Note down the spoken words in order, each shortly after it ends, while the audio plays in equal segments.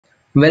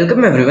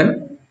Welcome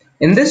everyone.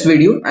 In this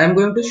video, I am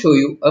going to show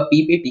you a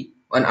PPT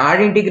on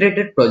our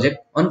integrated project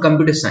on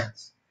computer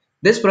science.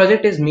 This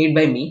project is made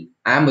by me.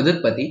 I am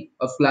Udit Pati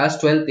of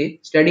class 12th A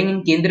studying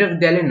in Kendriya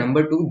Vidyalaya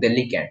number 2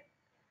 Delhi Cant.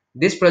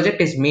 This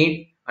project is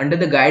made under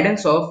the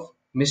guidance of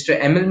Mr.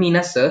 Emil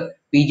Meena sir,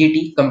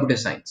 PGT Computer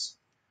Science.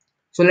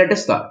 So let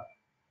us start.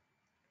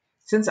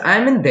 Since I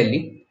am in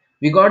Delhi,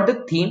 we got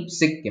the theme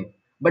Sikkim,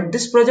 but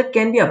this project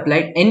can be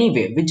applied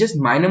anywhere with just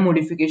minor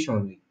modification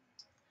only.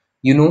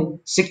 You know,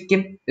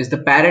 Sikkim is the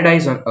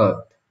paradise on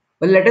earth.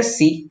 Well, let us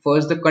see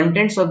first the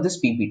contents of this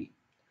PPT.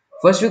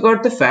 First, we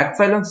got the fact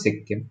file on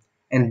Sikkim,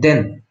 and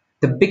then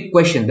the big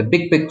question, the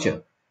big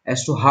picture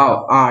as to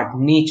how art,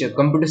 nature,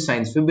 computer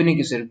science,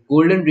 Fibonacci,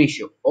 golden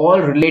ratio all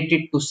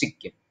related to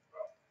Sikkim.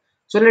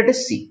 So, let us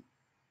see.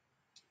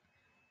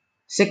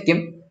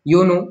 Sikkim,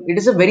 you know, it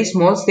is a very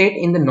small state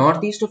in the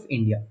northeast of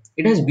India.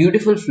 It has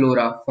beautiful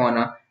flora,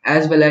 fauna,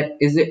 as well as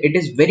it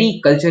is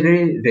very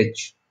culturally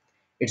rich.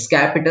 Its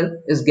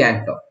capital is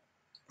Gangtok.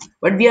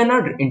 But we are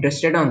not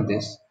interested on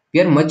this.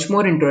 We are much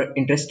more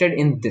interested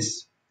in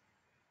this.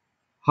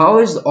 How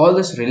is all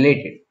this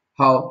related?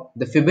 How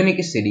the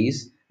Fibonacci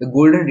series, the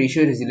golden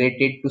ratio is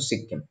related to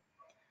Sikkim?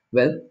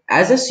 Well,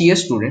 as a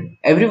CS student,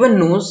 everyone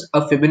knows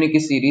a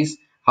Fibonacci series,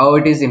 how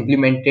it is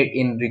implemented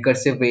in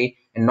recursive way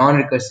and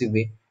non-recursive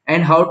way,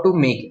 and how to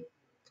make it.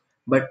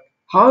 But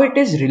how it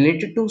is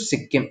related to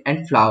Sikkim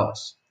and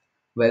flowers?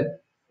 Well,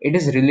 it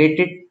is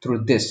related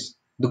through this,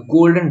 the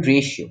golden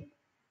ratio.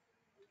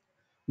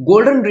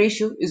 Golden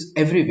ratio is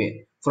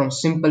everywhere, from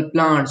simple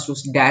plants to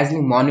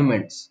dazzling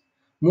monuments.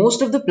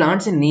 Most of the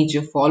plants in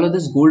nature follow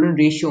this golden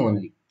ratio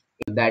only.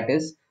 That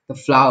is, the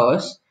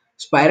flowers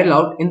spiral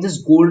out in this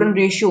golden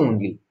ratio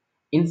only.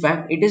 In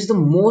fact, it is the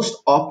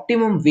most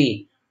optimum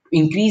way to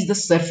increase the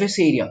surface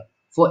area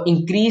for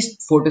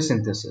increased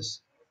photosynthesis.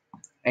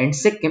 And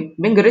Sikkim,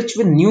 being rich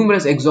with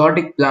numerous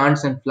exotic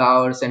plants and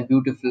flowers and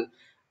beautiful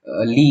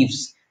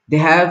leaves, they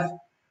have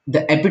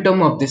the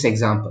epitome of this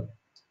example.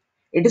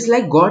 It is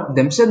like God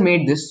themselves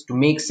made this to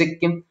make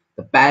Sikkim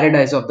the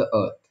paradise of the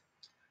earth.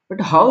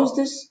 But how is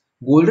this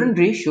golden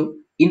ratio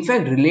in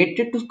fact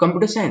related to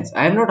computer science?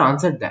 I have not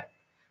answered that,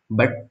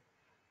 but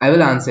I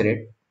will answer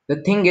it.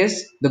 The thing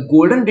is, the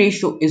golden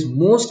ratio is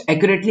most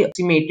accurately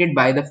estimated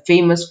by the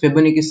famous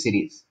Fibonacci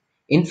series.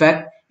 In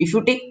fact, if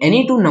you take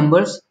any two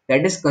numbers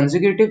that is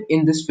consecutive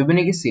in this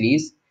Fibonacci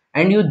series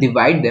and you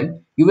divide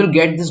them, you will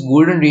get this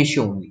golden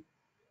ratio only.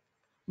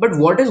 But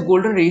what is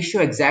golden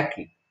ratio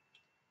exactly?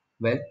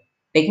 Well,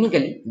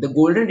 technically, the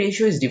golden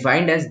ratio is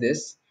defined as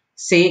this.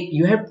 Say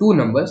you have two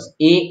numbers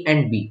A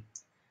and B.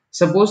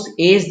 Suppose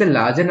A is the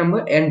larger number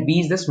and B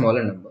is the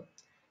smaller number.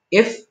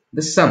 If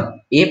the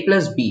sum A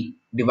plus B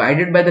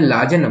divided by the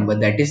larger number,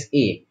 that is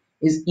A,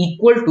 is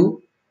equal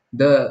to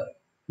the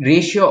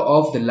ratio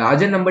of the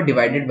larger number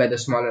divided by the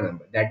smaller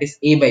number, that is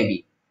A by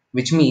B,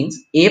 which means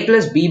A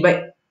plus B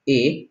by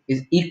A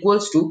is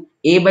equals to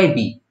A by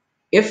B.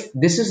 If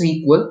this is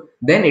equal,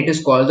 then it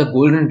is called the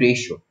golden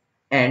ratio,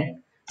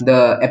 and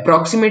the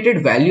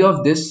approximated value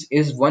of this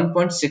is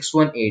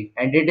 1.618,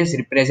 and it is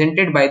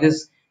represented by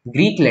this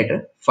Greek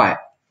letter phi.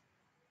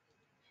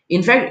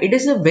 In fact, it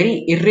is a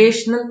very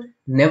irrational,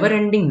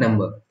 never-ending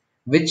number,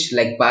 which,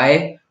 like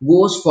pi,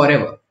 goes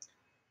forever.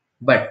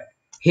 But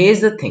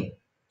here's the thing: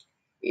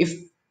 if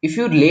if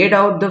you laid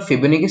out the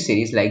Fibonacci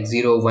series like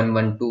 0, 1,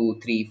 1, 2,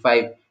 3,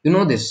 5, you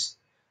know this,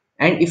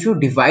 and if you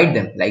divide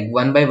them, like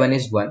 1 by 1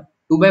 is 1,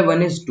 2 by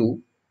 1 is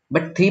 2,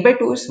 but 3 by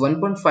 2 is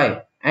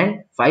 1.5,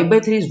 and 5 by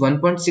 3 is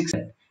 1.6.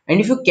 And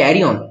if you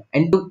carry on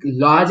and took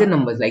larger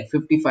numbers like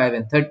 55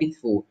 and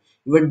 34,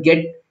 you would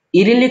get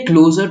eerily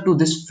closer to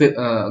this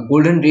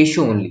golden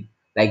ratio only.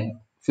 Like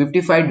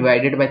 55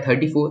 divided by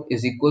 34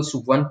 is equals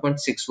to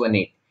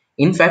 1.618.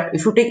 In fact,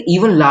 if you take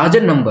even larger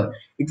number,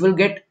 it will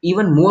get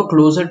even more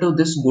closer to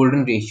this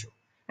golden ratio.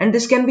 And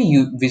this can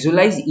be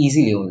visualized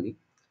easily only.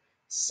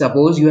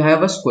 Suppose you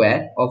have a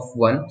square of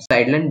 1,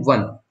 side length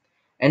 1,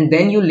 and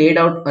then you laid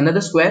out another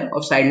square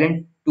of side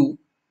length 2,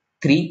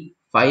 3,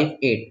 5,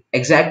 8,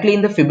 exactly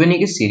in the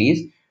Fibonacci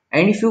series.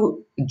 And if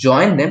you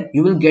join them,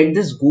 you will get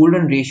this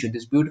golden ratio,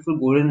 this beautiful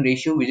golden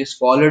ratio which is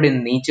followed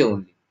in nature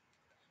only.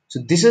 So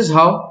this is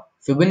how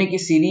Fibonacci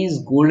series,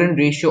 golden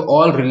ratio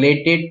all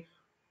related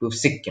to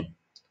Sikkim.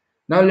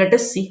 Now let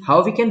us see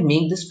how we can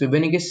make this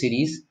Fibonacci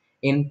series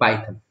in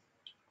Python.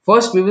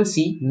 First, we will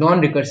see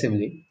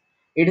non-recursively.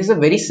 It is a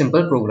very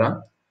simple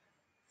program.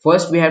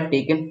 First, we have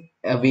taken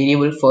a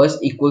variable first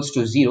equals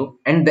to 0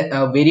 and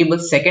the variable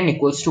second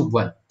equals to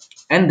 1.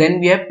 And then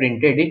we have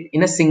printed it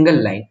in a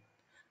single line.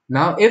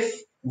 Now, if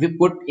we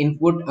put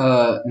input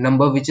a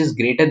number which is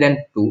greater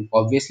than 2,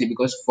 obviously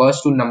because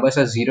first two numbers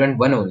are 0 and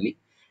 1 only.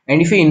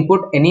 And if you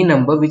input any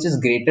number which is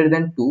greater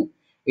than 2,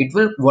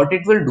 what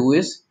it will do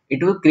is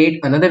it will create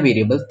another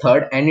variable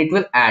third, and it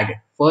will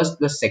add first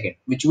plus second,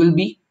 which will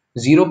be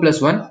 0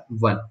 plus 1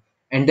 1,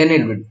 and then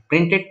it will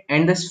print it,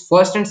 and this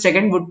first and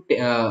second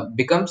would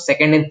become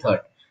second and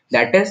third.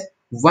 That is,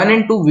 1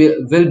 and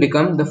 2 will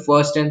become the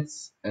first and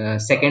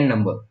second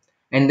number,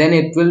 and then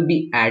it will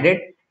be added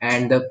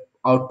and the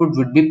output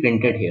would be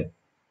printed here.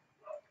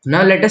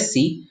 Now let us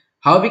see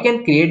how we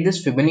can create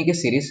this Fibonacci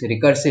series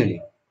recursively.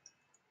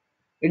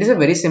 It is a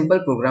very simple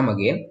program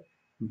again.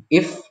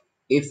 If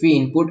we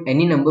input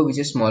any number which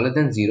is smaller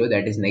than 0,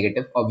 that is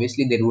negative,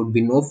 obviously there would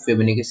be no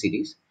Fibonacci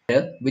series.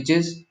 Which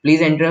is,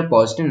 please enter a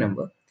positive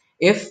number.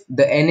 If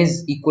the n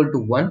is equal to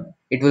 1,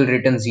 it will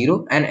return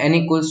 0, and n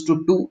equals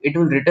to 2, it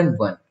will return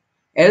 1.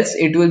 Else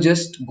it will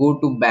just go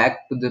to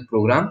back to the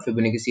program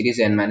Fibonacci series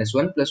n minus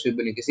 1 plus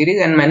Fibonacci series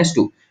n minus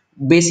 2,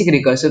 basic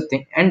recursive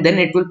thing, and then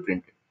it will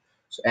print it.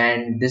 So,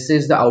 and this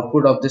is the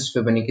output of this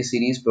Fibonacci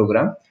series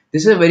program.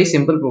 This is a very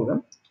simple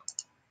program.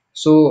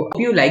 So if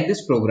you like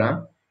this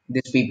program,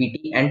 this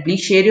PPT, and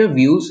please share your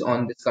views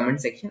on this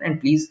comment section,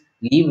 and please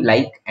leave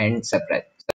like and subscribe.